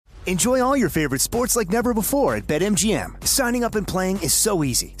Enjoy all your favorite sports like never before at BetMGM. Signing up and playing is so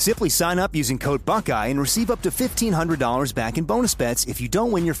easy. Simply sign up using code Buckeye and receive up to $1,500 back in bonus bets if you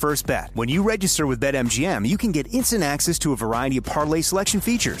don't win your first bet. When you register with BetMGM, you can get instant access to a variety of parlay selection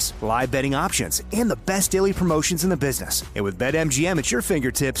features, live betting options, and the best daily promotions in the business. And with BetMGM at your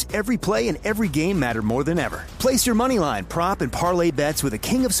fingertips, every play and every game matter more than ever. Place your moneyline, prop, and parlay bets with the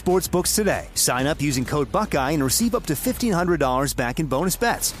king of sportsbooks today. Sign up using code Buckeye and receive up to $1,500 back in bonus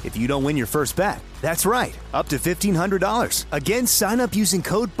bets if you don't win your first bet. That's right, up to $1,500. Again, sign up using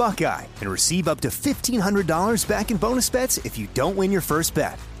code Buckeye and receive up to $1,500 back in bonus bets if you don't win your first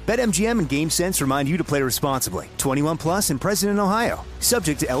bet. BetMGM and GameSense remind you to play responsibly. 21 plus and present in Ohio.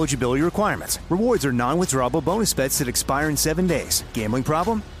 Subject to eligibility requirements. Rewards are non-withdrawable bonus bets that expire in 7 days. Gambling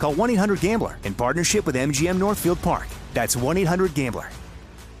problem? Call 1-800-GAMBLER in partnership with MGM Northfield Park. That's 1-800-GAMBLER.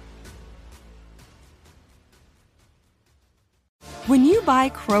 When you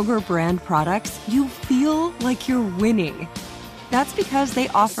buy Kroger brand products, you feel like you're winning. That's because they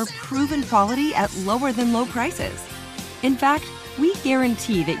offer proven quality at lower than low prices. In fact, we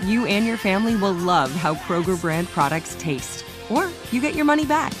guarantee that you and your family will love how Kroger brand products taste, or you get your money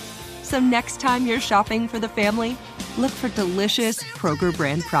back. So next time you're shopping for the family, look for delicious Kroger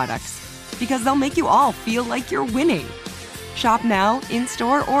brand products, because they'll make you all feel like you're winning. Shop now,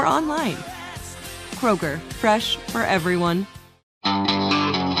 in-store, or online. Kroger, fresh for everyone.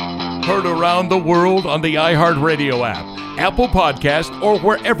 Heard around the world on the iHeartRadio app, Apple Podcast, or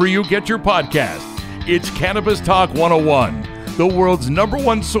wherever you get your podcasts. It's Cannabis Talk 101, the world's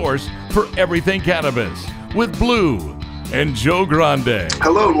 #1 source for everything cannabis, with Blue and Joe Grande.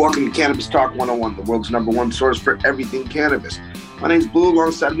 Hello and welcome to Cannabis Talk 101, the world's #1 source for everything cannabis. My name's Blue,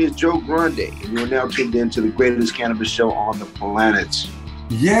 alongside me is Joe Grande, and you are now tuned in to the greatest cannabis show on the planet.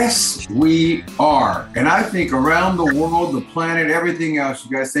 Yes, we are. And I think around the world, the planet, everything else,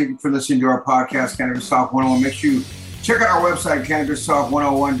 you guys, thank you for listening to our podcast, Cannabis Talk 101. Make sure you check out our website,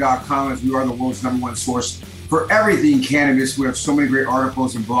 CannabisTalk101.com, as we are the world's #1 source for everything cannabis. We have so many great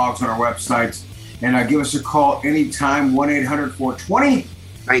articles and blogs on our website. And give us a call anytime,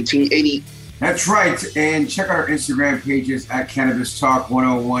 1-800-420-1980. That's right. And check out our Instagram pages at Cannabis Talk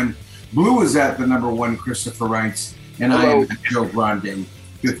 101. Blue is at the #1, Christopher Wrights. And hello. I am Joe Grande,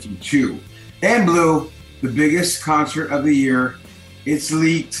 52. And Blue, the biggest concert of the year. It's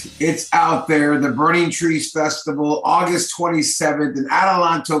leaked. It's out there. The Burning Trees Festival, August 27th in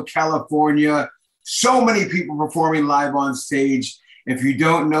Adelanto, California. So many people performing live on stage. If you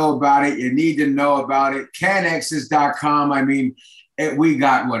don't know about it, you need to know about it. Canexes.com. I mean, we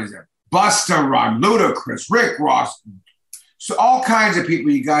got, what is it? Busta Rhymes, Ludacris, Rick Ross. So all kinds of people,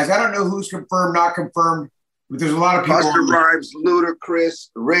 you guys. I don't know who's confirmed, not confirmed. But there's a lot of people. Busta Rhymes, Ludacris,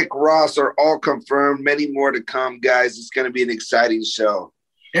 Rick Ross are all confirmed. Many more to come, guys. It's going to be an exciting show.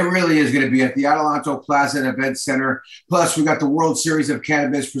 It really is going to be at the Adelanto Plaza and Event Center. Plus, we got the World Series of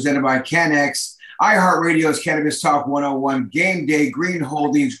Cannabis presented by CanX, iHeartRadio's Cannabis Talk 101, Game Day, Green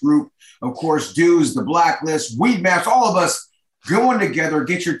Holdings Group, of course, Dues, The Blacklist, Weed Maps, all of us going together.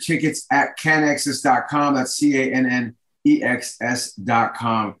 Get your tickets at canexes.com. That's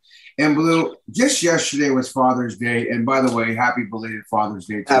CANNEXS.com. And Blue, just yesterday was Father's Day. And by the way, happy belated Father's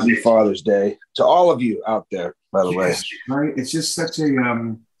Day. Happy Father's Day to all of you out there, by the way. Right? It's just such a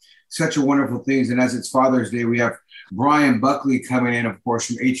wonderful thing. And as it's Father's Day, we have Brian Buckley coming in, of course,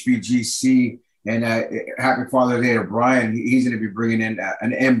 from HVGC. And happy Father's Day to Brian. He's going to be bringing in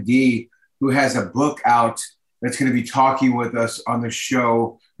an MD who has a book out that's going to be talking with us on the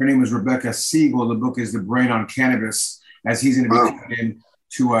show. Her name is Rebecca Siegel. The book is The Brain on Cannabis, as he's going to be coming in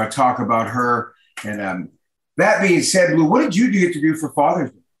to talk about her. And that being said, Blue, what did you get to do for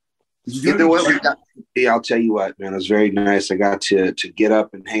Father's Day? I'll tell you what, man, it was very nice. I got to get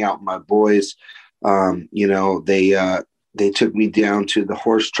up and hang out with my boys. They took me down to the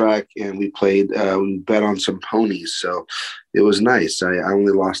horse track and we bet on some ponies. So it was nice. I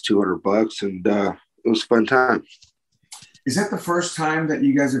only lost $200 and it was a fun time. Is that the first time that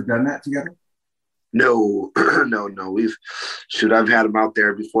you guys have done that together? No. I've had them out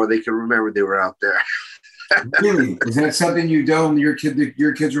there before they can remember they were out there. Really? Is that something you do?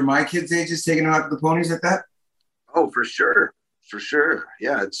 Your kids were my kids' ages, taking them out to the ponies like that? Oh, for sure.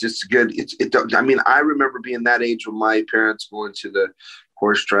 Yeah, it's just good. I remember being that age when my parents going to the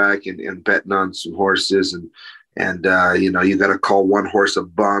horse track and betting on some horses and you got to call one horse a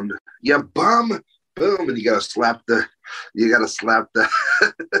bum. Yeah, bum, boom, and you got to slap the.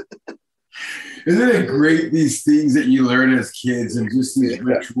 Isn't it great, these things that you learn as kids and just these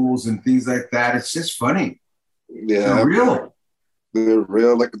rituals and things like that? It's just funny. Yeah. They're real. They're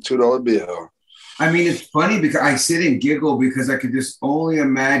real like a $2 bill. I mean, it's funny because I sit and giggle because I could just only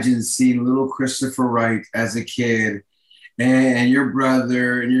imagine seeing little Christopher Wright as a kid and your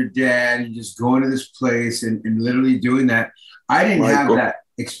brother and your dad and just going to this place and literally doing that. I didn't have that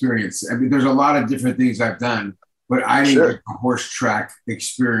experience. I mean, there's a lot of different things I've done, but I didn't get a horse track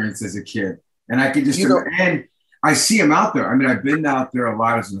experience as a kid. And I could just, and I see them out there. I mean, I've been out there a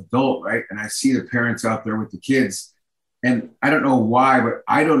lot as an adult, right? And I see the parents out there with the kids. And I don't know why, but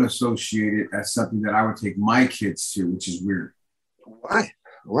I don't associate it as something that I would take my kids to, which is weird. Why?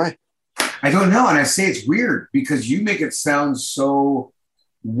 I don't know. And I say it's weird because you make it sound so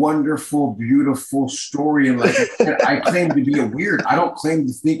wonderful, beautiful story. And like I claim to be a weird. I don't claim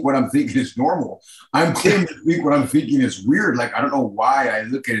to think what I'm thinking is normal. I'm claiming to think what I'm thinking is weird. Like, I don't know why I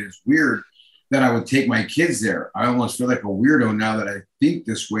look at it as weird that I would take my kids there. I almost feel like a weirdo now that I think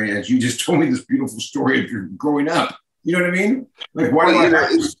this way, as you just told me this beautiful story of your growing up. You know what I mean? Like, why do I have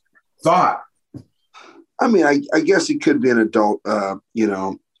this thought? I mean, I guess it could be an adult,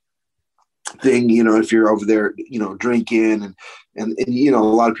 thing, if you're over there, drinking and a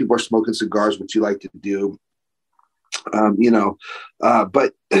lot of people are smoking cigars, which you like to do,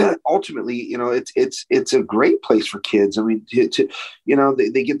 but ultimately, it's a great place for kids. I mean,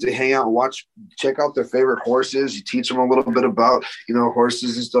 they get to hang out and check out their favorite horses. You teach them a little bit about,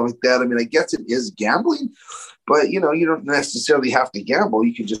 horses and stuff like that. I mean, I guess it is gambling, but, you don't necessarily have to gamble.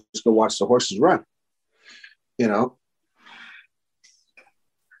 You can just go watch the horses run,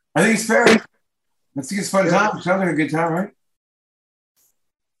 I think it's fair. I think it's a fun time. Sounds like a good time, right?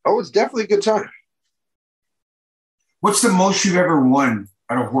 Oh, it's definitely a good time. What's the most you've ever won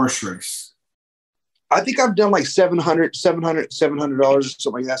at a horse race? I think I've done like $700 or something like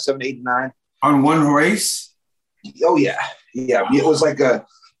that, 789 on one race. Oh yeah. It was like a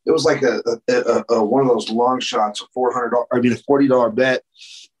one of those long shots, $400. I mean, a $40 bet.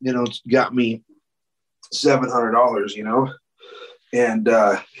 Got me $700. And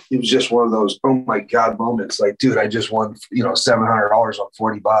it was just one of those, oh my God moments. Like, dude, I just won, $700 on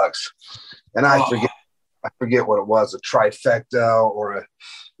 $40. And I forget what it was, a trifecta or a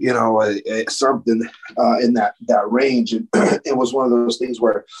something in that range. And it was one of those things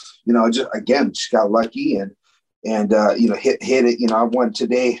where, just got lucky and hit it. I won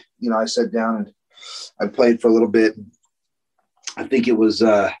today, I sat down and I played for a little bit. I think it was,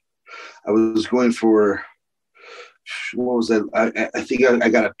 I was going for, what was that? I think I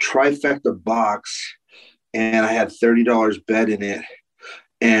got a trifecta box and I had $30 bet in it.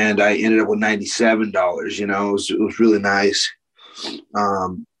 And I ended up with $97, it was really nice.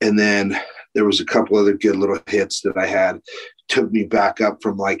 And then there was a couple other good little hits that I had. Took me back up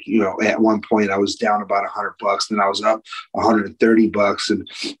from at one point I was down about $100, then I was up $130, and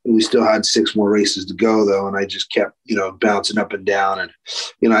we still had 6 more races to go though. And I just kept, bouncing up and down.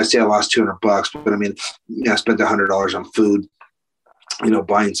 And, I say I lost $200, but I mean, I spent $100 on food,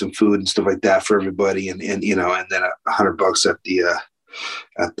 buying some food and stuff like that for everybody. And then $100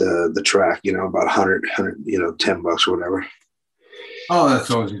 at the track, about 100, $10 or whatever. Oh,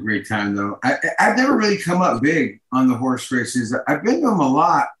 that's always a great time, though. I've never really come up big on the horse races. I've been to them a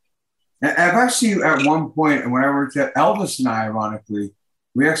lot. I've actually, at one point, when I worked at Elvis and I, ironically,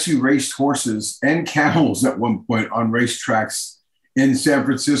 we actually raced horses and camels at one point on racetracks in San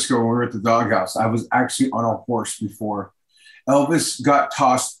Francisco when we were at the doghouse. I was actually on a horse before. Elvis got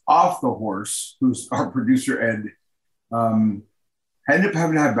tossed off the horse, who's our producer, and I ended up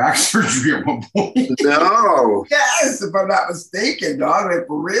having to have back surgery at one point. No. Yes, if I'm not mistaken, dog, like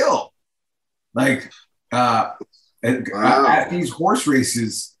for real. Like at these horse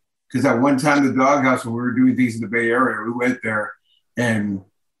races, because at one time the doghouse, when we were doing things in the Bay Area, we went there, and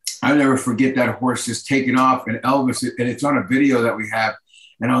I'll never forget that horse just taking off, and Elvis, and it's on a video that we have,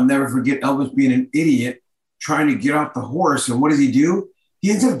 and I'll never forget Elvis being an idiot trying to get off the horse. And what does he do?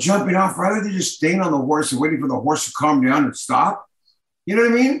 He ends up jumping off rather than just staying on the horse and waiting for the horse to calm down and stop. You know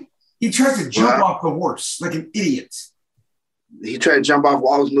what I mean? He tries to jump off the horse like an idiot. He tried to jump off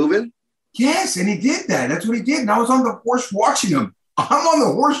while I was moving? Yes, and he did that. That's what he did. And I was on the horse watching him. I'm on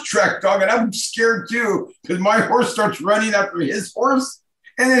the horse track, dog, and I'm scared too because my horse starts running after his horse,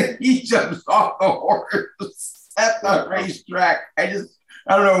 and then he jumps off the horse at the racetrack. I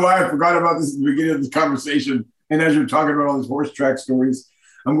don't know why I forgot about this at the beginning of this conversation. And as you're talking about all these horse track stories,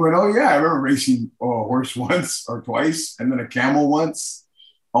 I'm going, oh, yeah, I remember racing a horse once or twice, and then a camel once,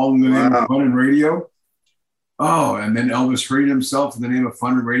 all in the name of fun and radio. Oh, and then Elvis hurting himself in the name of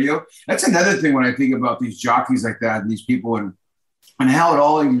fun and radio. That's another thing when I think about these jockeys like that, and these people, and how it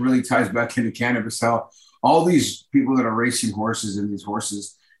all even really ties back into cannabis, how all these people that are racing horses and these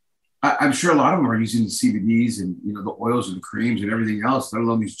horses, I'm sure a lot of them are using the CBDs and, the oils and the creams and everything else, let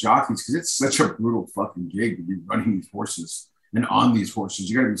alone these jockeys, because it's such a brutal fucking gig to be running these horses and on these horses.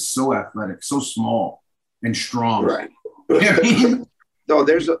 You got to be so athletic, so small and strong. Right. You know what I mean? No,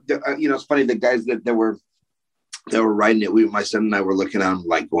 it's funny. The guys that were riding it, my son and I were looking at them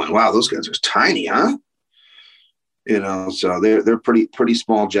like going, wow, those guys are tiny, huh? So they're pretty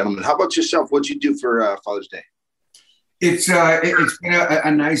small gentlemen. How about yourself? What'd you do for Father's Day? It's been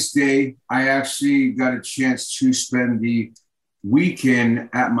a nice day. I actually got a chance to spend the weekend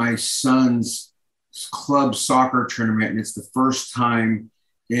at my son's club soccer tournament, and it's the first time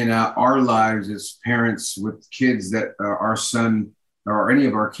in our lives as parents with kids that our son or any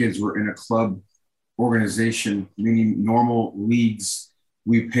of our kids were in a club organization, meaning normal leagues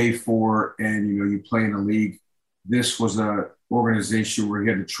we pay for, and you play in a league. This was a organization where he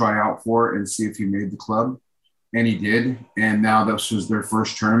had to try out for it and see if he made the club. And he did. And now this was their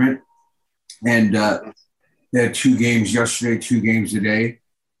first tournament. And they had 2 games yesterday, 2 games today.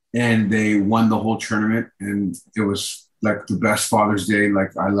 And they won the whole tournament. And it was like the best Father's Day.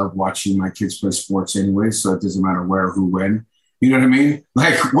 Like, I love watching my kids play sports anyway, so it doesn't matter where, who, when. You know what I mean?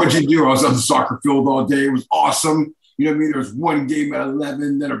 Like, what'd you do? I was on the soccer field all day. It was awesome. You know what I mean? There was one game at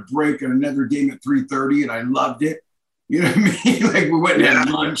 11, then a break, and another game at 3:30, and I loved it. You know what I mean? Like, we went and had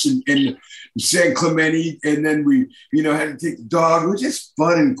lunch in San Clemente, and then we, had to take the dog. It was just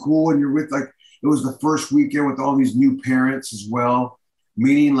fun and cool. And you're with, like, it was the first weekend with all these new parents as well,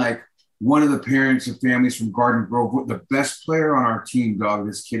 meaning like one of the parents and families from Garden Grove. The best player on our team, dog,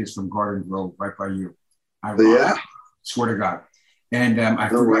 this kid is from Garden Grove, right by you. I swear to God. And I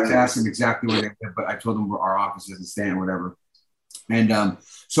forgot to ask him exactly where they live, but I told him where our office is in Stanton, whatever. And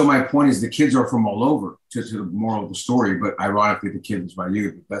so my point is the kids are from all over, to the moral of the story, but ironically, the kid was by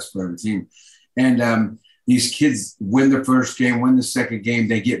you, the best player on the team. And these kids win the first game, win the second game.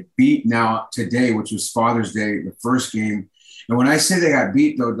 They get beat now today, which was Father's Day, the first game. And when I say they got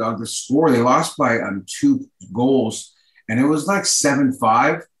beat, though, dog, the score, they lost by 2 goals, and it was like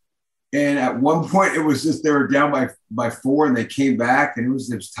 7-5. And at one point, it was just they were down by 4, and they came back, and it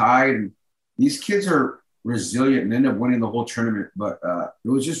was tied. And these kids are resilient and ended up winning the whole tournament. But it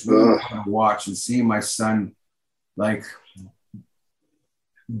was just really fun to watch and seeing my son like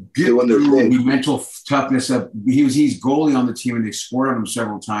get through the mental toughness of he's goalie on the team, and they scored on him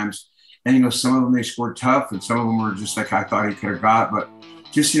several times. And some of them they scored tough, and some of them were just like I thought he could have got. But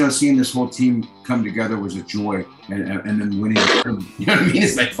just seeing this whole team come together was a joy, and then winning the tournament. You know what I mean?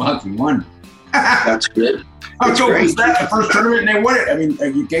 It's like fuck, we won. That's good. How cool was that? The first tournament and they won it. I mean,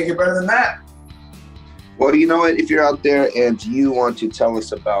 you can't get better than that. Well, you know what? If you're out there and you want to tell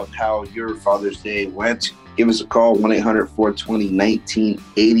us about how your Father's Day went, give us a call,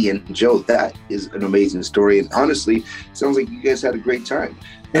 1-800-420-1980. And Joe, that is an amazing story. And honestly, it sounds like you guys had a great time.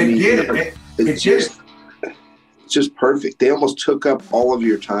 It's just perfect. They almost took up all of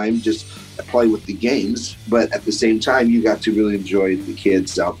your time just play with the games, but at the same time, you got to really enjoy the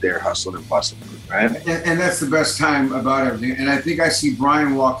kids out there hustling and bustling, right? And that's the best time about everything. And I think I see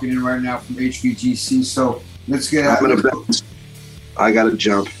Brian walking in right now from HVGC. So let's get out. I got to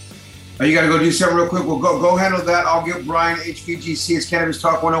jump. Oh, you got to go do something real quick. Well, go handle that. I'll get Brian HVGC. It's Cannabis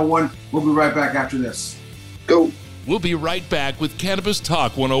Talk 101. We'll be right back after this. Go. We'll be right back with Cannabis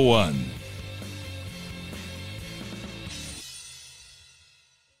Talk 101.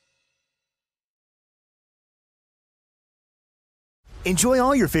 Enjoy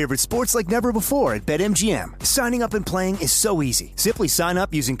all your favorite sports like never before at BetMGM. Signing up and playing is so easy. Simply sign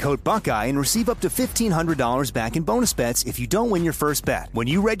up using code Buckeye and receive up to $1,500 back in bonus bets if you don't win your first bet. When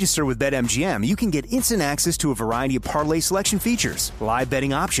you register with BetMGM, you can get instant access to a variety of parlay selection features, live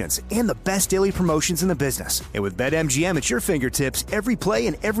betting options, and the best daily promotions in the business. And with BetMGM at your fingertips, every play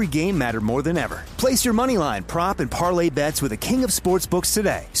and every game matter more than ever. Place your moneyline, prop, and parlay bets with the king of sportsbooks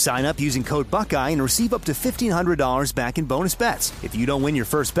today. Sign up using code Buckeye and receive up to $1,500 back in bonus bets if you don't win your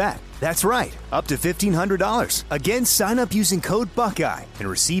first bet. That's right, up to $1,500. Again, sign up using code Buckeye and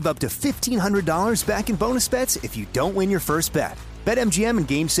receive up to $1,500 back in bonus bets if you don't win your first bet. BetMGM and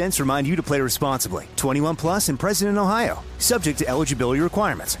GameSense remind you to play responsibly. 21 plus and present in Ohio. Subject to eligibility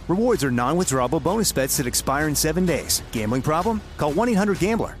requirements. Rewards are non-withdrawable bonus bets that expire in 7 days. Gambling problem? Call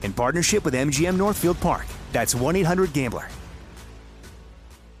 1-800-GAMBLER in partnership with MGM Northfield Park. That's 1-800-GAMBLER.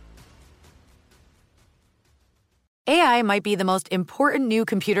 AI might be the most important new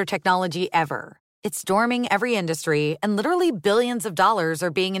computer technology ever. It's storming every industry, and literally billions of dollars are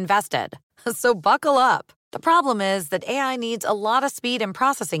being invested. So buckle up. The problem is that AI needs a lot of speed and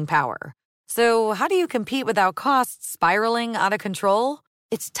processing power. So how do you compete without costs spiraling out of control?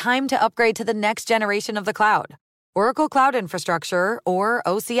 It's time to upgrade to the next generation of the cloud. Oracle Cloud Infrastructure, or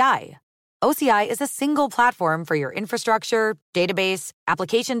OCI. OCI is a single platform for your infrastructure, database,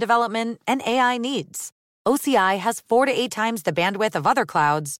 application development, and AI needs. OCI has 4 to 8 times the bandwidth of other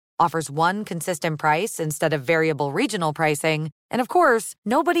clouds, offers one consistent price instead of variable regional pricing, and of course,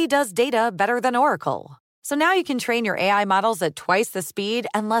 nobody does data better than Oracle. So now you can train your AI models at twice the speed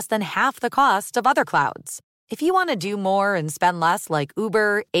and less than half the cost of other clouds. If you want to do more and spend less like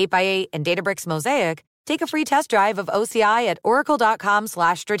Uber, 8x8, and Databricks Mosaic, take a free test drive of OCI at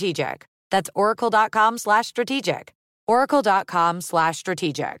oracle.com/strategic. That's oracle.com/strategic.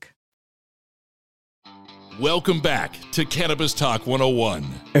 oracle.com/strategic. Welcome back to Cannabis Talk 101.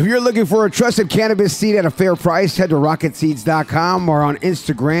 If you're looking for a trusted cannabis seed at a fair price, head to rocketseeds.com or on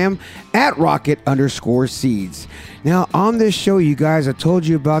Instagram at rocket_seeds. Now, on this show, you guys, I told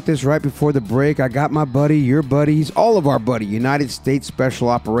you about this right before the break. I got my buddy, your buddies, all of our buddy, United States Special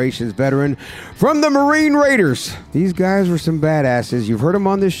Operations veteran from the Marine Raiders. These guys were some badasses. You've heard them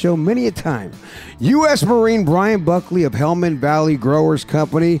on this show many a time. U.S. Marine Brian Buckley of Hellman Valley Growers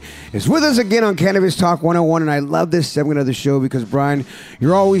Company is with us again on Cannabis Talk 101, and I love this segment of the show because, Brian,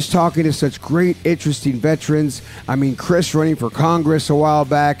 you're always talking to such great, interesting veterans. I mean, Chris running for Congress a while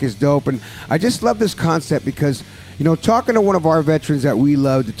back is dope, and I just love this concept because, you know, talking to one of our veterans that we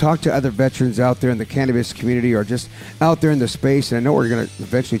love, to talk to other veterans out there in the cannabis community or just out there in the space, and I know we're going to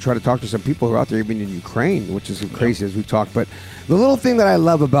eventually try to talk to some people who are out there even in Ukraine, which is crazy as we talk, but the little thing that I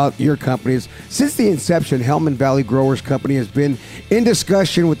love about your company is since the inception, Hellman Valley Growers Company has been in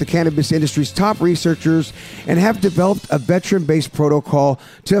discussion with the cannabis industry's top researchers and have developed a veteran-based protocol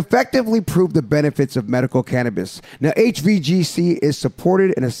to effectively prove the benefits of medical cannabis. Now, HVGC is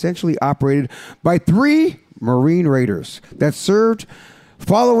supported and essentially operated by 3 Marine Raiders that served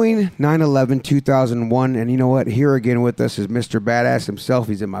following 9/11/2001, and you know what? Here again with us is Mr. Badass himself.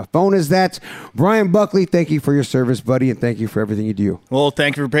 He's in my phone as that. Brian Buckley, thank you for your service, buddy, and thank you for everything you do. Well,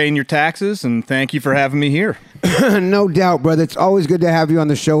 thank you for paying your taxes, and thank you for having me here. No doubt, brother. It's always good to have you on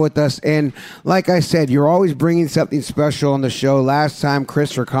the show with us, and like I said, you're always bringing something special on the show. Last time,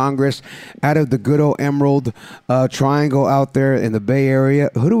 Chris for Congress out of the good old Emerald Triangle out there in the Bay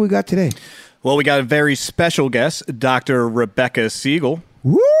Area. Who do we got today? Well, we got a very special guest, Dr. Rebecca Siegel.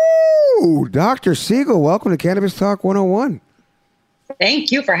 Woo! Dr. Siegel, welcome to Cannabis Talk 101.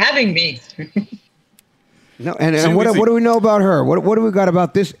 Thank you for having me. No, and what do we know about her? What do we got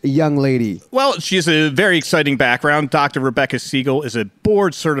about this young lady? Well, she has a very exciting background. Dr. Rebecca Siegel is a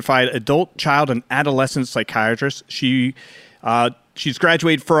board-certified adult, child, and adolescent psychiatrist. She's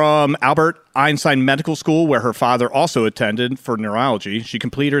graduated from Albert Einstein Medical School, where her father also attended for neurology. She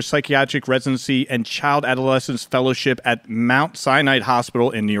completed her psychiatric residency and child adolescence fellowship at Mount Sinai Hospital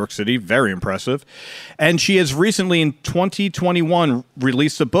in New York City. Very impressive. And she has recently, in 2021,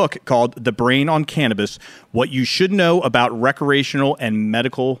 released a book called The Brain on Cannabis, What You Should Know About Recreational and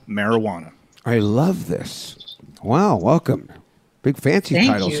Medical Marijuana. I love this. Wow, welcome. Big fancy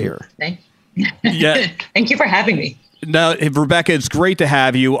titles here. Thank you for having me. Now, Rebecca, it's great to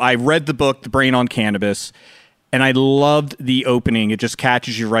have you. I read the book, The Brain on Cannabis, and I loved the opening. It just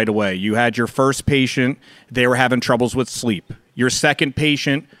catches you right away. You had your first patient. They were having troubles with sleep. Your second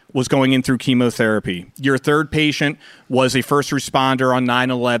patient was going in through chemotherapy. Your third patient was a first responder on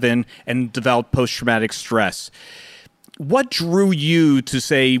 9/11 and developed post-traumatic stress. What drew you to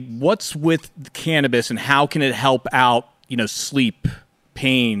say, what's with cannabis and how can it help out, sleep,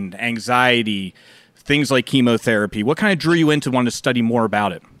 pain, anxiety, things like chemotherapy? What kind of drew you into wanting to study more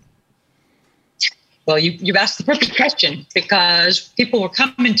about it? Well, you've asked the perfect question, because people were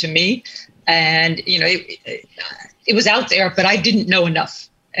coming to me and, it was out there, but I didn't know enough.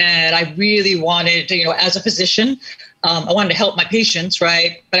 And I really wanted to, as a physician, I wanted to help my patients,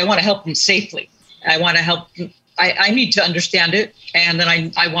 right? But I want to help them safely. I want to help them. I need to understand it. And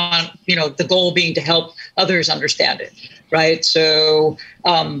then I want, the goal being to help others understand it, right? So,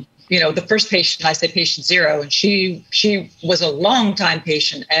 the first patient, I said patient 0, and she was a long-time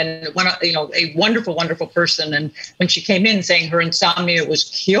patient and a wonderful, wonderful person. And when she came in saying her insomnia was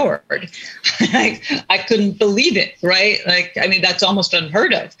cured, I couldn't believe it, right? That's almost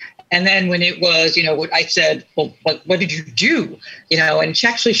unheard of. And then when it was, I said, well, what did you do? And she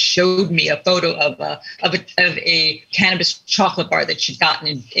actually showed me a photo of a cannabis chocolate bar that she'd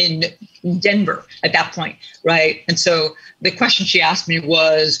gotten in Denver at that point, right? And so the question she asked me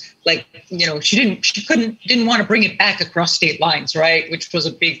was she didn't want to bring it back across state lines, right? Which was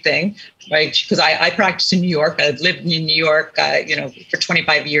a big thing, right? Because I practiced in New York. I've lived in New York, for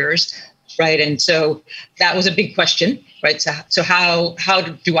 25 years. Right. And so that was a big question. Right. So how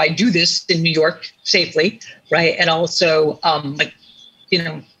do I do this in New York safely? Right. And also,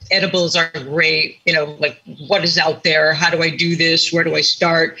 edibles are great, like what is out there? How do I do this? Where do I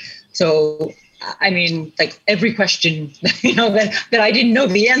start? So, I mean, like every question, that I didn't know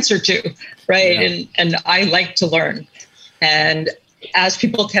the answer to, right? Yeah. And I like to learn. And as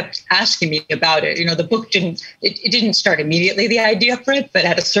people kept asking me about it, the book didn't start immediately, the idea for it, but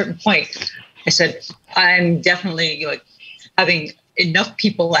at a certain point, I said, I'm definitely like having enough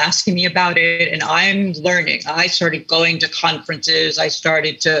people asking me about it, and I'm learning. I started going to conferences. I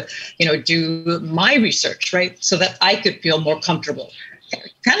started to, do my research, right? So that I could feel more comfortable.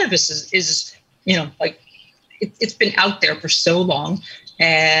 Cannabis is like it's been out there for so long,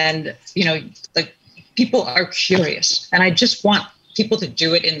 and, like people are curious, and I just want people to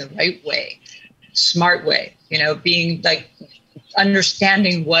do it in the right way, smart way, being like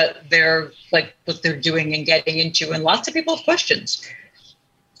understanding what they're doing and getting into. And lots of people have questions.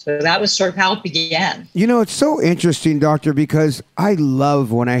 So that was sort of how it began. It's so interesting, Doctor, because I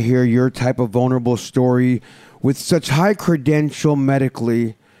love when I hear your type of vulnerable story with such high credential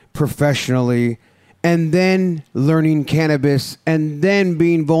medically, professionally, and then learning cannabis and then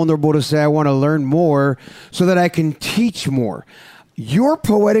being vulnerable to say, I want to learn more so that I can teach more. You're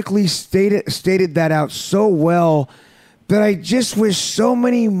poetically stated that out so well that I just wish so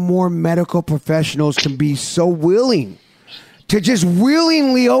many more medical professionals can be so willing to just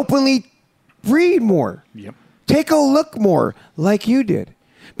willingly, openly read more. Yep. Take a look more like you did.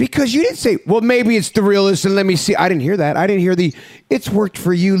 Because you didn't say, well, maybe it's the realist and let me see. I didn't hear that. I didn't hear it's worked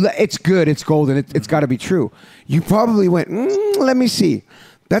for you. It's good. It's golden. It's got to be true. You probably went, let me see.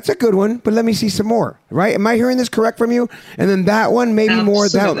 That's a good one, but let me see some more, right? Am I hearing this correct from you? And then that one, maybe more.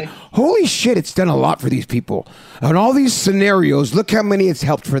 That one. Holy shit, it's done a lot for these people. On all these scenarios, look how many it's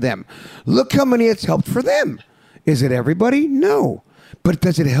helped for them. Look how many it's helped for them. Is it everybody? No. But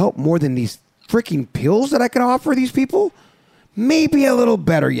does it help more than these freaking pills that I can offer these people? Maybe a little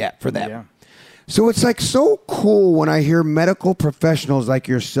better yet for them. Yeah. So it's like so cool when I hear medical professionals like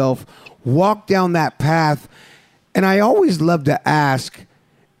yourself walk down that path. And I always love to ask,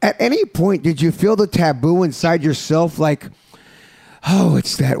 at any point, did you feel the taboo inside yourself like, oh,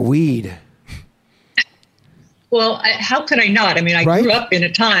 it's that weed? Well, how could I not? I mean, I grew up in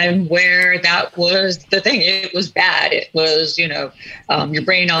a time where that was the thing. It was bad. It was, your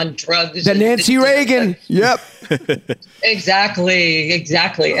brain on drugs. The Nancy Reagan. Yep.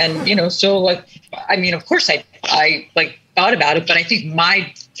 Exactly. And, so like, I mean, of course I thought about it, but I think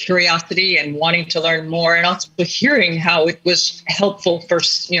my curiosity and wanting to learn more, and also hearing how it was helpful for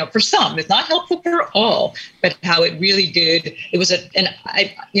some, it's not helpful for all, but how it really did. It was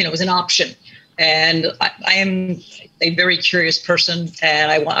it was an option. And I am a very curious person,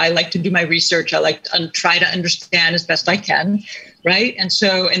 and I like to do my research. I like to try to understand as best I can, right? And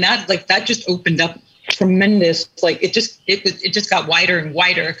so, and that just opened up tremendous. Like it just got wider and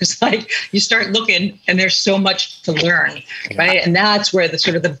wider because like you start looking, and there's so much to learn, right? And that's where the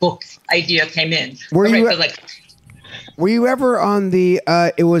sort of the book idea came in. Were you ever on the?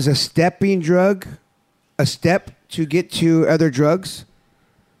 It was a stepping drug, a step to get to other drugs.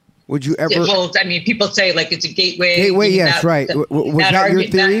 Would you ever? Well, I mean, people say like it's a gateway. Gateway, yes, right. Was that your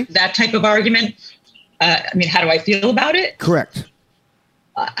theory? That type of argument. I mean, how do I feel about it? Correct.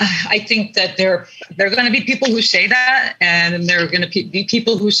 I think that there are going to be people who say that, and there are going to be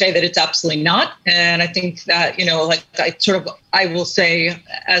people who say that it's absolutely not. And I think that, like I will say,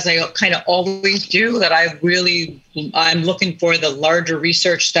 as I kind of always do, that I'm looking for the larger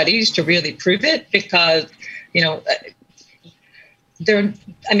research studies to really prove it, because, there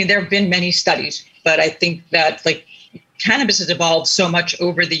have been many studies, but I think that like cannabis has evolved so much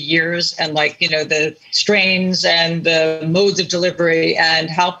over the years, and the strains and the modes of delivery and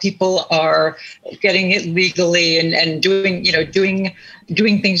how people are getting it legally and doing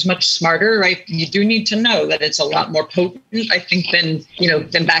things much smarter, right? You do need to know that it's a lot more potent, I think,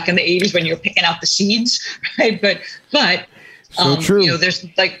 than back in the 80s when you were picking out the seeds, right? But so true. There's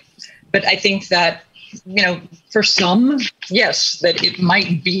but I think that, for some, yes, that it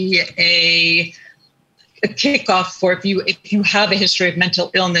might be a kickoff for if you have a history of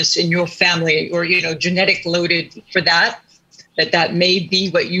mental illness in your family, or genetic loaded for that may be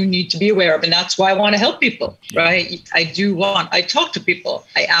what you need to be aware of. And that's why I want to help people, right? I talk to people.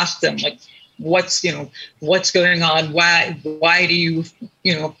 I ask them like, what's going on? Why are you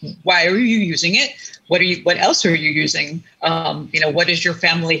using it? What else are you using? What is your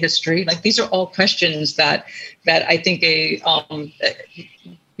family history? Like, these are all questions that I think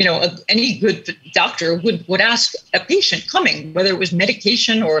any good doctor would ask a patient coming, whether it was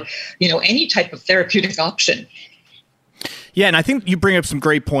medication or, any type of therapeutic option. Yeah, and I think you bring up some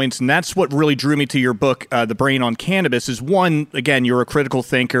great points, and that's what really drew me to your book, The Brain on Cannabis, is one, again, you're a critical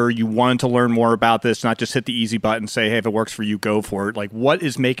thinker. You wanted to learn more about this, not just hit the easy button and say, hey, if it works for you, go for it. Like, what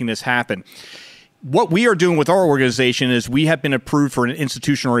is making this happen? What we are doing with our organization is we have been approved for an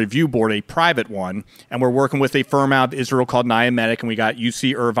institutional review board, a private one, and we're working with a firm out of Israel called Niametic, and we got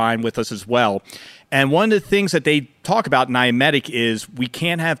UC Irvine with us as well. And one of the things that they talk about in Niametic is we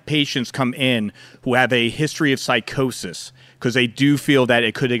can't have patients come in who have a history of psychosis because they do feel that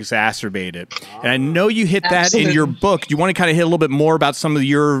it could exacerbate it. And I know you hit that in your book. Do you want to kind of hit a little bit more about some of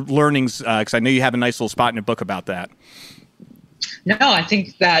your learnings? Because I know you have a nice little spot in your book about that. No, I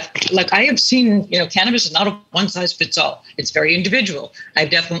think that, like, I have seen, cannabis is not a one size fits all. It's very individual. I've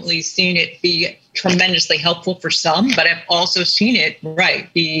definitely seen it be tremendously helpful for some, but I've also seen it,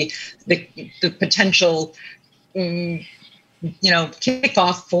 be the potential,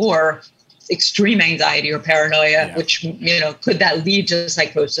 kickoff for extreme anxiety or paranoia, which, could that lead to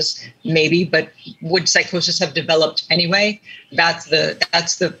psychosis? Maybe, but would psychosis have developed anyway? That's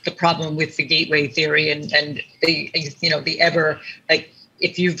the problem with the gateway theory and the ever, like,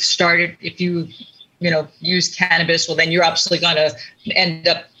 if you use cannabis, well, then you're absolutely going to end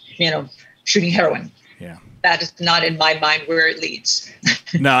up, shooting heroin. Yeah. That is not in my mind where it leads.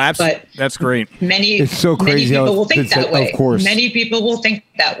 No, absolutely. That's great. It's so crazy. Many people will think that way. Of course. Many people will think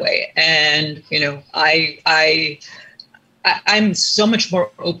that way. And, I'm so much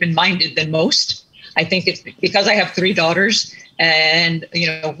more open-minded than most. I think it's because I have 3 daughters and,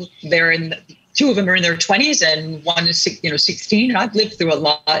 two of them are in their 20s and one is, 16. And I've lived through a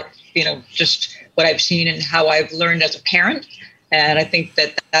lot, just what I've seen and how I've learned as a parent. And I think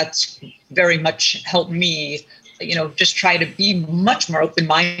that's very much helped me, just try to be much more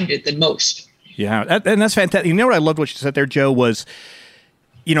open-minded than most. Yeah, and that's fantastic. You know what I loved what you said there, Joe, was,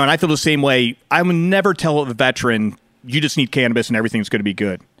 and I feel the same way. I would never tell a veteran, you just need cannabis and everything's going to be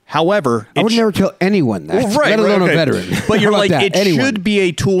good. However, I would never tell anyone that, let alone a veteran. But you're like, it should be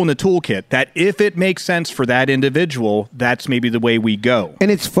a tool in the toolkit that if it makes sense for that individual, that's maybe the way we go. And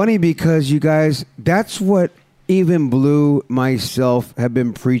it's funny because you guys, that's what even Blue, myself, have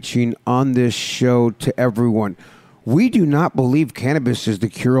been preaching on this show to everyone. We do not believe cannabis is the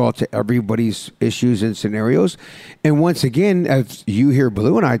cure-all to everybody's issues and scenarios. And once again, as you hear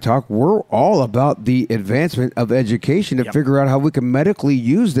Blue and I talk, we're all about the advancement of education to figure out how we can medically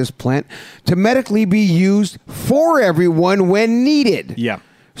use this plant to medically be used for everyone when needed. Yeah.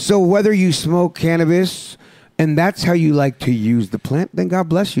 So whether you smoke cannabis and that's how you like to use the plant, then God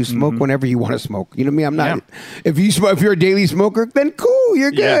bless you. Smoke whenever you want to smoke. You know what I mean? I'm not. If you smoke, if you're a daily smoker, then cool, you're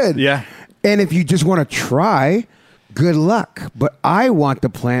good. Yeah. And if you just want to try, good luck. But I want the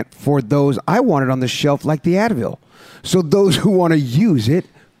plant for those. I want it on the shelf like the Advil. So those who want to use it,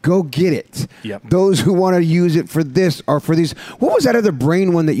 go get it. Yep. Those who want to use it for this or for these. What was that other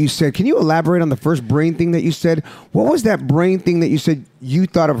brain one that you said? Can you elaborate on the first brain thing that you said? What was that brain thing that you said you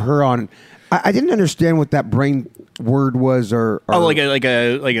thought of her on? I didn't understand what that brain word was, or like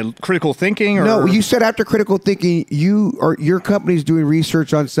a critical thinking. Or? No, you said after critical thinking, you or your company's doing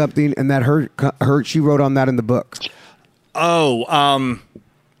research on something, and that her she wrote on that in the book. Oh,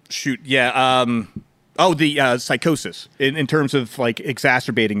 shoot, yeah. The psychosis in terms of like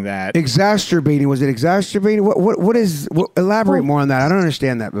exacerbating that. Exacerbating, was it exacerbating? What is? Elaborate more on that. I don't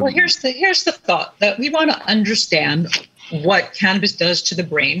understand that. Well, here's the thought that we want to understand what cannabis does to the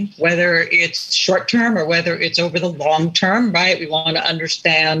brain, whether it's short term or whether it's over the long term, right? We want to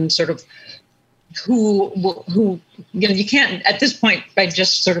understand sort of who you can't, at this point, by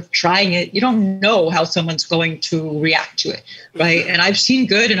just sort of trying it, you don't know how someone's going to react to it, right? And I've seen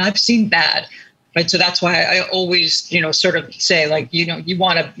good and I've seen bad, right? So that's why I always, sort of say, like, you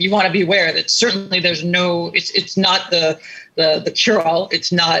want to be aware that certainly there's no, it's not the cure all.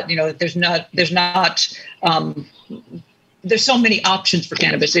 It's not, there's so many options for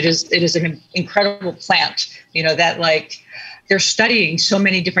cannabis. It is an incredible plant, that, like, they're studying so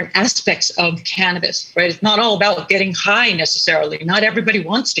many different aspects of cannabis, right? It's not all about getting high necessarily. Not everybody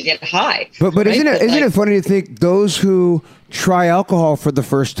wants to get high. But right? isn't it funny to think those who try alcohol for the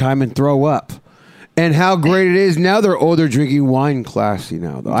first time and throw up, and how great it is now they're drinking wine classy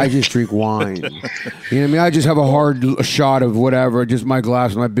now. Though I just drink wine. You know what I mean? I just have a hard shot of whatever, just my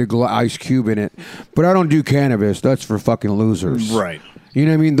glass with my big ice cube in it. But I don't do cannabis. That's for fucking losers. Right. You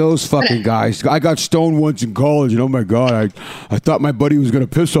know what I mean? Those fucking guys. I got stoned once in college, and oh my God, I thought my buddy was going to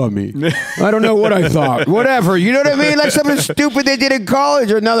piss on me. I don't know what I thought. Whatever. You know what I mean? Like something stupid they did in college,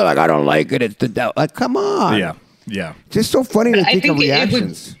 or another, like, I don't like it. It's the devil. Like, come on. Yeah. Yeah. Just so funny to think of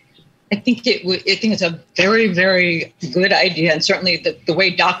reactions. I think it's a very, very good idea. And certainly the way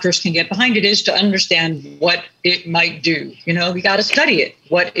doctors can get behind it is to understand what it might do. We got to study it,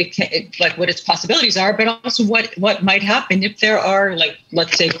 what its possibilities are, but also what might happen if there are, like,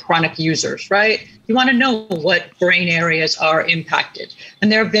 let's say, chronic users, right? You want to know what brain areas are impacted.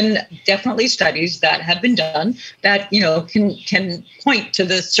 And there have been definitely studies that have been done that, can point to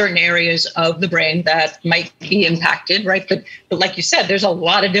the certain areas of the brain that might be impacted, right? But like you said, there's a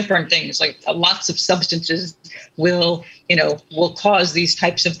lot of different things, like lots of substances will cause these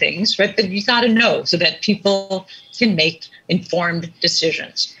types of things, right? But you got to know so that people can make informed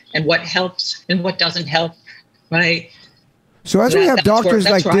decisions and what helps and what doesn't help, right? So as we have doctors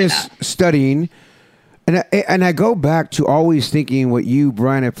like this studying, and I go back to always thinking what you,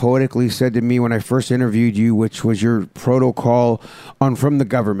 Brian, had poetically said to me when I first interviewed you, which was your protocol on from the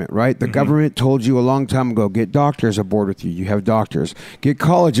government, right? The government told you a long time ago, get doctors aboard with you. You have doctors. Get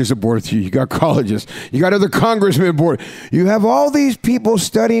colleges aboard with you. You got colleges. You got other congressmen aboard. You have all these people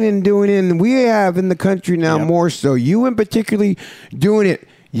studying and doing it, and we have in the country now more so. You in particularly doing it.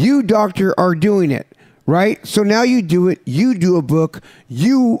 You, doctor, are doing it. Right? So now you do it. You do a book.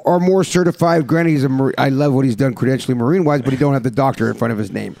 You are more certified. Granted, I love what he's done credentially Marine-wise, but he don't have the doctor in front of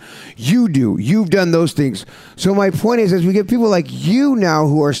his name. You do. You've done those things. So my point is, as we get people like you now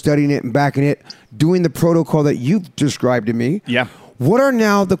who are studying it and backing it, doing the protocol that you've described to me. Yeah. What are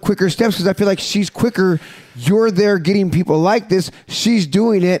now the quicker steps? Because I feel like she's quicker. You're there getting people like this. She's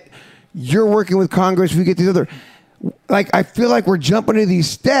doing it. You're working with Congress. We get these other... Like, I feel like we're jumping into these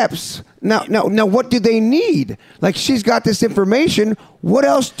steps. Now, what do they need? Like, she's got this information. What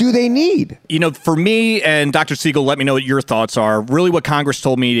else do they need? For me, and Dr. Siegel, let me know what your thoughts are. Really what Congress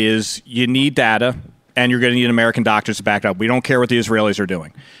told me is you need data, and you're going to need American doctors to back it up. We don't care what the Israelis are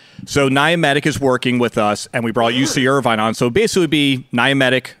doing. So NIAMEDIC is working with us, and we brought UC Irvine on. So basically it would be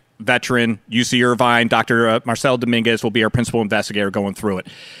NIAMEDIC, veteran, UC Irvine, Dr. Marcel Dominguez will be our principal investigator going through it.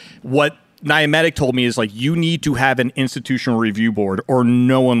 What NIAMEDIC told me is, like, you need to have an institutional review board or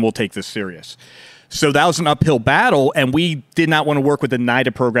no one will take this serious. So that was an uphill battle, and we did not want to work with the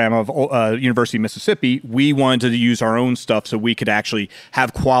NIDA program of University of Mississippi. We wanted to use our own stuff so we could actually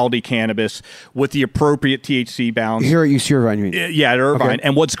have quality cannabis with the appropriate THC bounds. Here at UC Irvine, you mean? Yeah, at Irvine. Okay.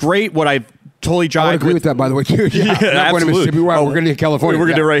 And what's great, what I've totally jived I agree with that, by the way, too. Yeah, absolutely. Going to Mississippi, we're going to California. We're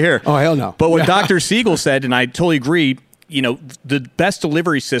going to do it right here. Oh, hell no. But what Dr. Siegel said, and I totally agree, the best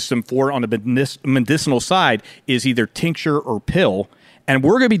delivery system on the medicinal side is either tincture or pill. And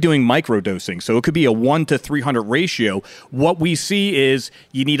we're going to be doing microdosing. So it could be a 1 to 300 ratio. What we see is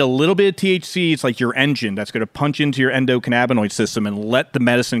you need a little bit of THC. It's like your engine that's going to punch into your endocannabinoid system and let the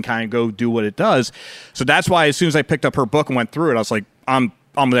medicine kind of go do what it does. So that's why as soon as I picked up her book and went through it, I was like, I'm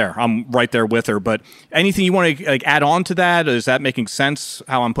there. I'm right there with her. But anything you want to add on to that? Is that making sense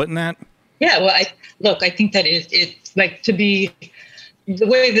how I'm putting that? Yeah, well, I think that it's like to be the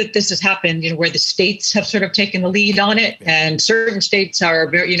way that this has happened, where the states have sort of taken the lead on it, and certain states are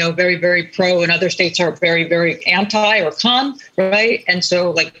very, very, very pro, and other states are very, very anti or con, right? And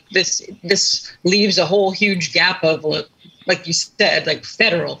so, like this leaves a whole huge gap of, like you said, like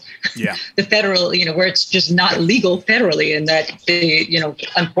federal, the federal, where it's just not legal federally, and that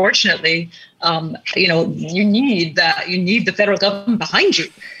unfortunately, you need the federal government behind you.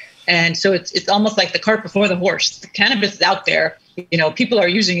 And so it's almost like the cart before the horse. The cannabis is out there. People are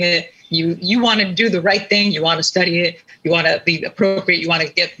using it. You want to do the right thing. You want to study it. You want to be appropriate. You want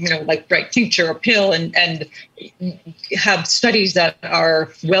to get, right tincture or pill and have studies that are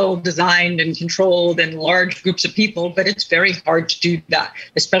well designed and controlled and large groups of people. But it's very hard to do that,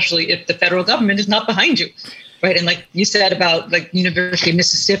 especially if the federal government is not behind you. Right. And like you said about like University of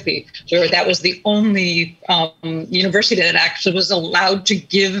Mississippi, where that was the only university that actually was allowed to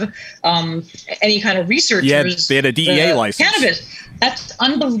give any kind of researchers. Yeah, they had a DEA license. Cannabis. That's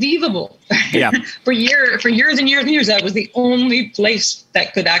unbelievable. Yeah. for years and years and years, that was the only place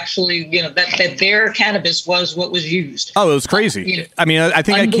that could actually, that their cannabis was what was used. Oh, it was crazy. I mean, I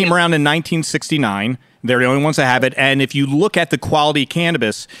think I came around in 1969. They're the only ones that have it. And if you look at the quality of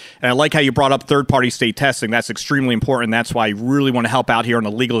cannabis, and I like how you brought up third-party state testing, that's extremely important. That's why I really want to help out here on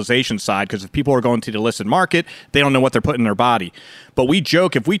the legalization side, because if people are going to the illicit market, they don't know what they're putting in their body. But we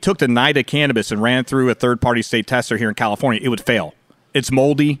joke, if we took the NIDA cannabis and ran through a third-party state tester here in California, it would fail. It's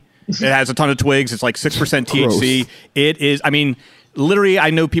moldy. It has a ton of twigs. It's like 6% THC. It is, literally,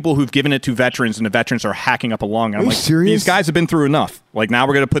 I know people who've given it to veterans, and the veterans are hacking up a lung. I'm like, serious? These guys have been through enough. Like, now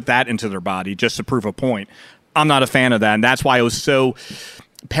we're going to put that into their body just to prove a point. I'm not a fan of that, and that's why it was so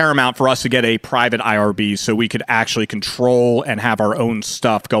paramount for us to get a private IRB so we could actually control and have our own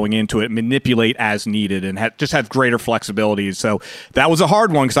stuff going into it, manipulate as needed, and just have greater flexibility. So that was a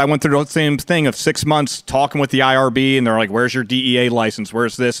hard one because I went through the same thing of 6 months talking with the IRB, and they're like, where's your DEA license?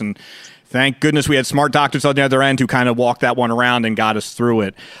 Where's this? And Thank goodness we had smart doctors on the other end who kind of walked that one around and got us through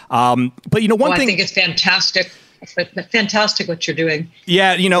it. But one thing, I think it's fantastic. Fantastic what you're doing.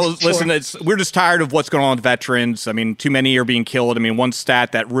 Yeah, listen, we're just tired of what's going on with veterans. I mean, too many are being killed. I mean, one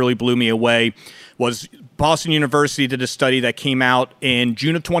stat that really blew me away was Boston University did a study that came out in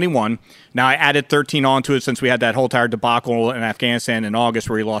June of 21. Now, I added 13 onto it since we had that whole entire debacle in Afghanistan in August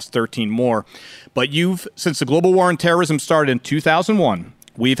where we lost 13 more. But since the global war on terrorism started in 2001,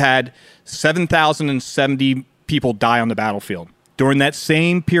 we've had 7,070 people die on the battlefield. During that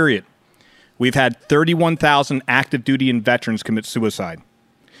same period, we've had 31,000 active duty and veterans commit suicide.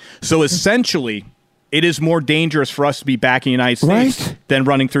 So essentially, it is more dangerous for us to be back in the United States than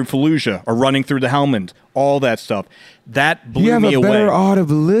running through Fallujah or running through the Helmand, all that stuff. That blew me away. You have a better odds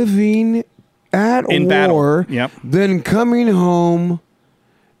of living at war battle. Than coming home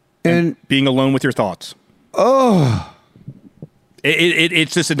and being alone with your thoughts. Oh.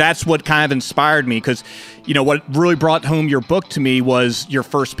 It's just, that's what kind of inspired me because, what really brought home your book to me was your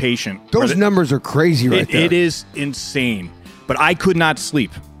first patient. Those numbers are crazy there. It is insane. But I could not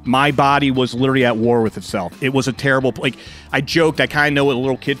sleep. My body was literally at war with itself. It was a terrible, I joked, I kind of know what a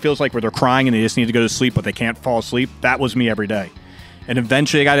little kid feels like where they're crying and they just need to go to sleep, but they can't fall asleep. That was me every day. And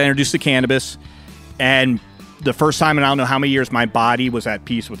eventually I got introduced to cannabis. And the first time in I don't know how many years, my body was at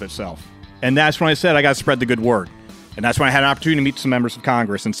peace with itself. And that's when I said I got to spread the good word. And that's when I had an opportunity to meet some members of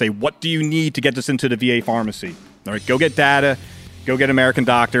Congress and say, what do you need to get this into the VA pharmacy? All right, go get data, go get American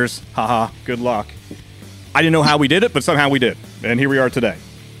doctors. Haha, good luck. I didn't know how we did it, but somehow we did. And here we are today.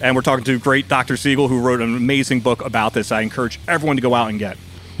 And we're talking to great Dr. Siegel, who wrote an amazing book about this. I encourage everyone to go out and get.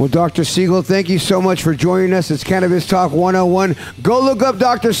 Well, Dr. Siegel, thank you so much for joining us. It's Cannabis Talk 101. Go look up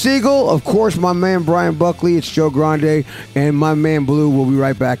Dr. Siegel. Of course, my man Brian Buckley. It's Joe Grande. And my man Blue. We'll be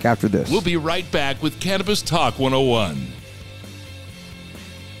right back after this. We'll be right back with Cannabis Talk 101.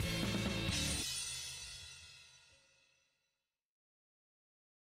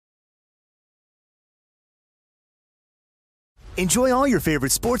 Enjoy all your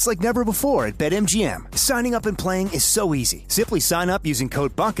favorite sports like never before at BetMGM. Signing up and playing is so easy. Simply sign up using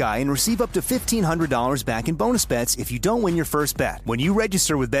code Buckeye and receive up to $1,500 back in bonus bets if you don't win your first bet. When you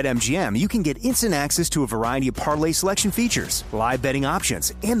register with BetMGM, you can get instant access to a variety of parlay selection features, live betting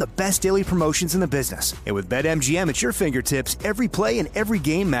options, and the best daily promotions in the business. And with BetMGM at your fingertips, every play and every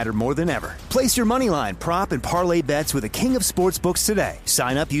game matter more than ever. Place your moneyline, prop, and parlay bets with the king of sportsbooks today.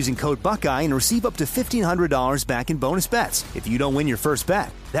 Sign up using code Buckeye and receive up to $1,500 back in bonus bets if you don't win your first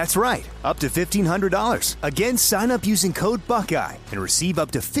bet. That's right, up to $1,500. Again, sign up using code Buckeye and receive up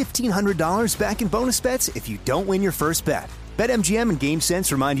to $1,500 back in bonus bets if you don't win your first bet. BetMGM and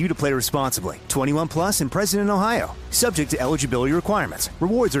GameSense remind you to play responsibly. 21 plus and present in Ohio. Subject to eligibility requirements.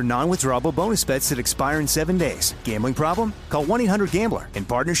 Rewards are non-withdrawable bonus bets that expire in 7 days. Gambling problem? Call 1-800-GAMBLER in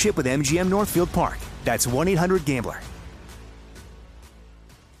partnership with MGM Northfield Park. That's 1-800-GAMBLER.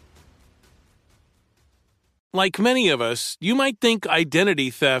 Like many of us, you might think identity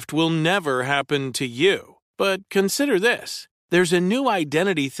theft will never happen to you. But consider this. There's a new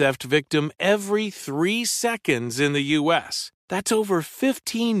identity theft victim every 3 seconds in the U.S. That's over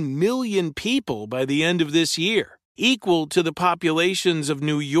 15 million people by the end of this year, equal to the populations of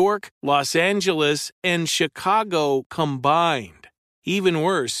New York, Los Angeles, and Chicago combined. Even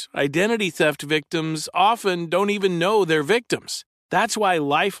worse, identity theft victims often don't even know they're victims. That's why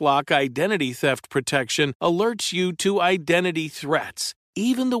LifeLock Identity Theft Protection alerts you to identity threats,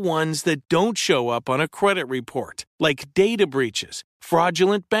 even the ones that don't show up on a credit report, like data breaches,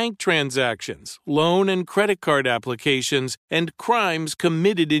 fraudulent bank transactions, loan and credit card applications, and crimes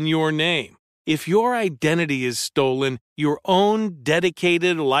committed in your name. If your identity is stolen, your own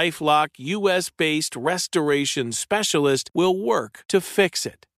dedicated LifeLock US-based restoration specialist will work to fix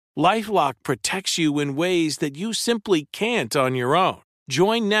it. LifeLock protects you in ways that you simply can't on your own.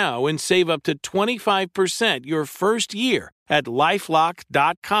 Join now and save up to 25% your first year at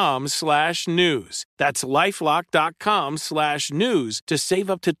LifeLock.com/news. That's LifeLock.com/news to save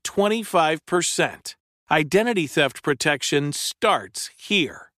up to 25%. Identity theft protection starts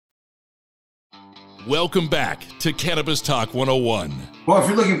here. Welcome back to Cannabis Talk 101. Well, if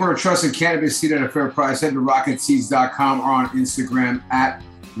you're looking for a trusted cannabis seed at a fair price, head to RocketSeeds.com or on Instagram at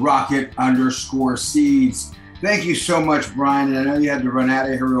Rocket_seeds. Thank you so much, Brian. And I know you had to run out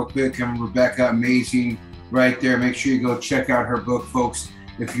of here real quick. And Rebecca, amazing right there. Make sure you go check out her book, folks.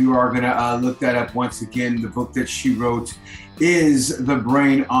 If you are going to look that up once again, the book that she wrote is The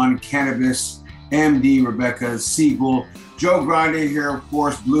Brain on Cannabis, MD Rebecca Siegel. Joe Grande here, of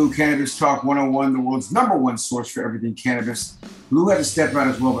course, Blue Cannabis Talk 101, the world's #1 source for everything cannabis. Blue had to step out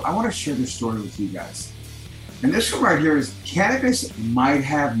as well, but I want to share this story with you guys. And this one right here is cannabis might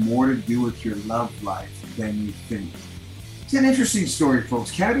have more to do with your love life than you think. It's an interesting story,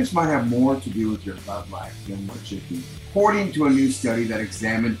 folks. Cannabis might have more to do with your love life than what you think, according to a new study that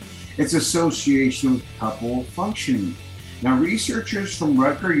examined its association with couple functioning. Now, researchers from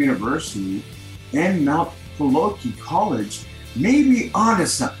Rutgers University and Mount Holyoke College may be onto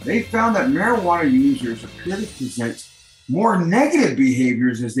something. They found that marijuana users appear to present more negative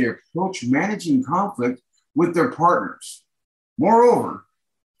behaviors as they approach managing conflict with their partners. Moreover,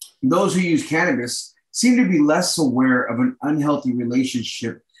 those who use cannabis seem to be less aware of an unhealthy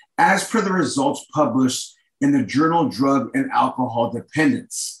relationship, as per the results published in the journal Drug and Alcohol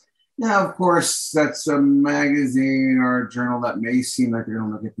Dependence. Now, of course, that's a magazine or a journal that may seem like they're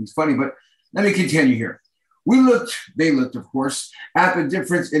going to look at things funny, but let me continue here. They looked, of course, at the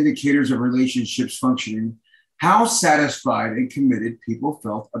different indicators of relationships functioning, how satisfied and committed people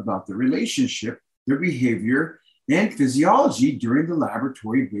felt about the relationship, their behavior, and physiology during the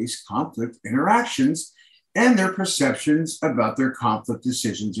laboratory-based conflict interactions, and their perceptions about their conflict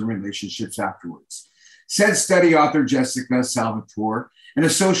decisions and relationships afterwards. Said study author Jessica Salvatore, an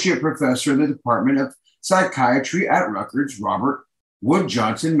associate professor in the Department of Psychiatry at Rutgers Robert Wood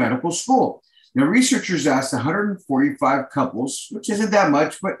Johnson Medical School. Now, researchers asked 145 couples, which isn't that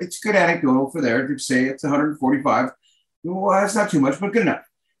much, but it's good anecdotal for there to say it's 145. Well, that's not too much, but good enough.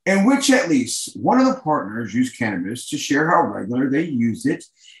 In which at least one of the partners used cannabis to share how regular they used it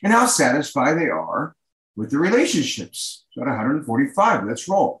and how satisfied they are with the relationships. So at 145, let's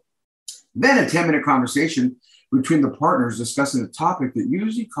roll. Then a 10-minute conversation between the partners discussing a topic that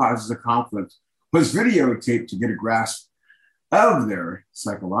usually causes a conflict was videotaped to get a grasp of their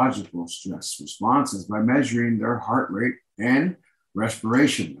psychological stress responses by measuring their heart rate and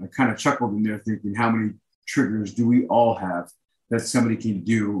respiration. I kind of chuckled in there thinking, how many triggers do we all have that somebody can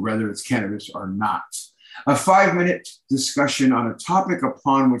do, whether it's cannabis or not? A 5-minute discussion on a topic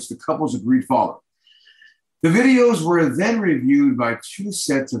upon which the couples agreed followed. The videos were then reviewed by 2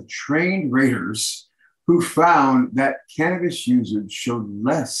 sets of trained raters who found that cannabis users showed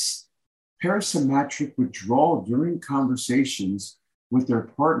less parasympathetic withdrawal during conversations with their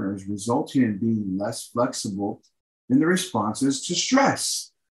partners, resulting in being less flexible in the responses to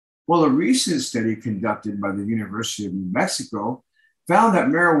stress. Well, a recent study conducted by the University of New Mexico found that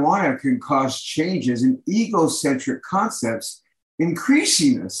marijuana can cause changes in egocentric concepts,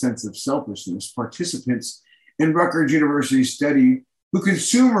 increasing a sense of selfishness. Participants in Rutgers University study who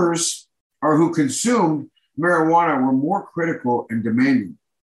consumed marijuana were more critical and demanding,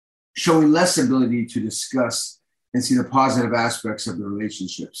 showing less ability to discuss and see the positive aspects of the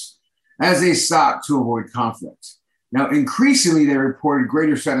relationships as they sought to avoid conflict. Now, increasingly, they reported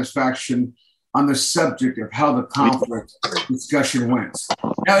greater satisfaction on the subject of how the conflict discussion went.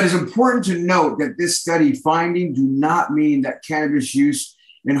 Now, it is important to note that this study finding do not mean that cannabis use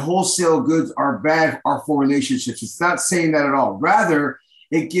and wholesale goods are bad or for relationships. It's not saying that at all. Rather,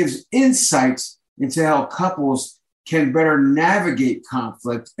 it gives insights into how couples can better navigate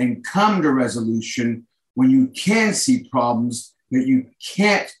conflict and come to resolution when you can see problems that you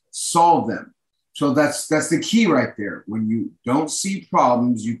can't solve them. So that's the key right there. When you don't see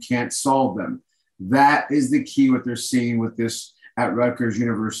problems, you can't solve them. That is the key, what they're seeing with this at Rutgers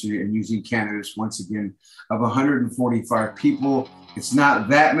University and using cannabis. Once again, of 145 people, it's not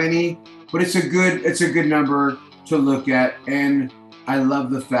that many, but it's a good number to look at. And I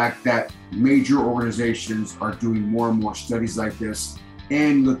love the fact that major organizations are doing more and more studies like this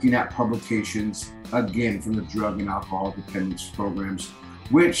and looking at publications, again, from the drug and alcohol dependence programs,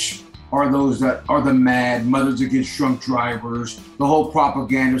 which are those that are the MAD, Mothers Against Drunk Drivers, the whole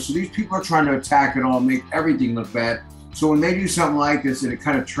propaganda. So these people are trying to attack it all, make everything look bad. So when they do something like this and it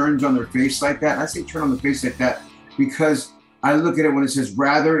kind of turns on their face like that, and I say turn on the face like that because I look at it when it says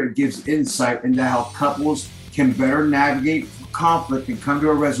rather, it gives insight into how couples can better navigate conflict and come to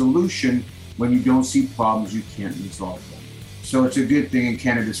a resolution when you don't see problems, you can't resolve them. So it's a good thing, and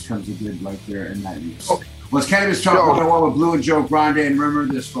cannabis comes a good right there in that use. Okay. Well, it's Cannabis Talk 101 with Blue and Joe Grande, and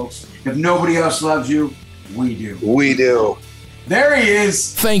remember this, folks, if nobody else loves you, we do. We do. There he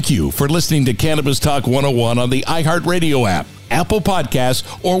is. Thank you for listening to Cannabis Talk 101 on the iHeartRadio app, Apple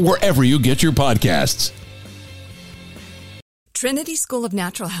Podcasts, or wherever you get your podcasts. Trinity School of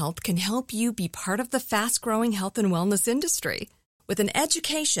Natural Health can help you be part of the fast-growing health and wellness industry. With an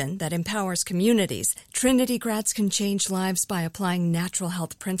education that empowers communities, Trinity grads can change lives by applying natural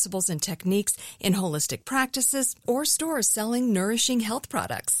health principles and techniques in holistic practices or stores selling nourishing health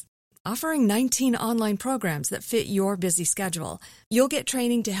products. Offering 19 online programs that fit your busy schedule, you'll get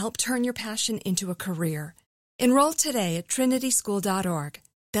training to help turn your passion into a career. Enroll today at trinityschool.org.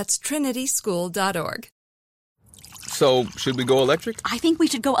 That's trinityschool.org. So, should we go electric? I think we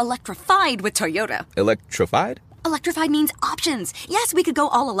should go electrified with Toyota. Electrified? Electrified means options. Yes, we could go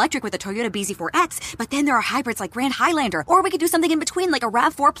all electric with a Toyota BZ4X, but then there are hybrids like Grand Highlander, or we could do something in between like a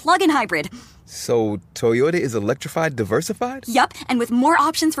RAV4 plug-in hybrid. So, Toyota is electrified diversified? Yup, and with more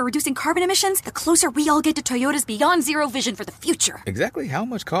options for reducing carbon emissions, the closer we all get to Toyota's Beyond Zero vision for the future. Exactly how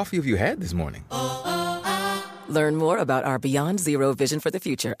much coffee have you had this morning? Learn more about our Beyond Zero vision for the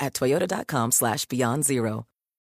future at toyota.com/beyond zero.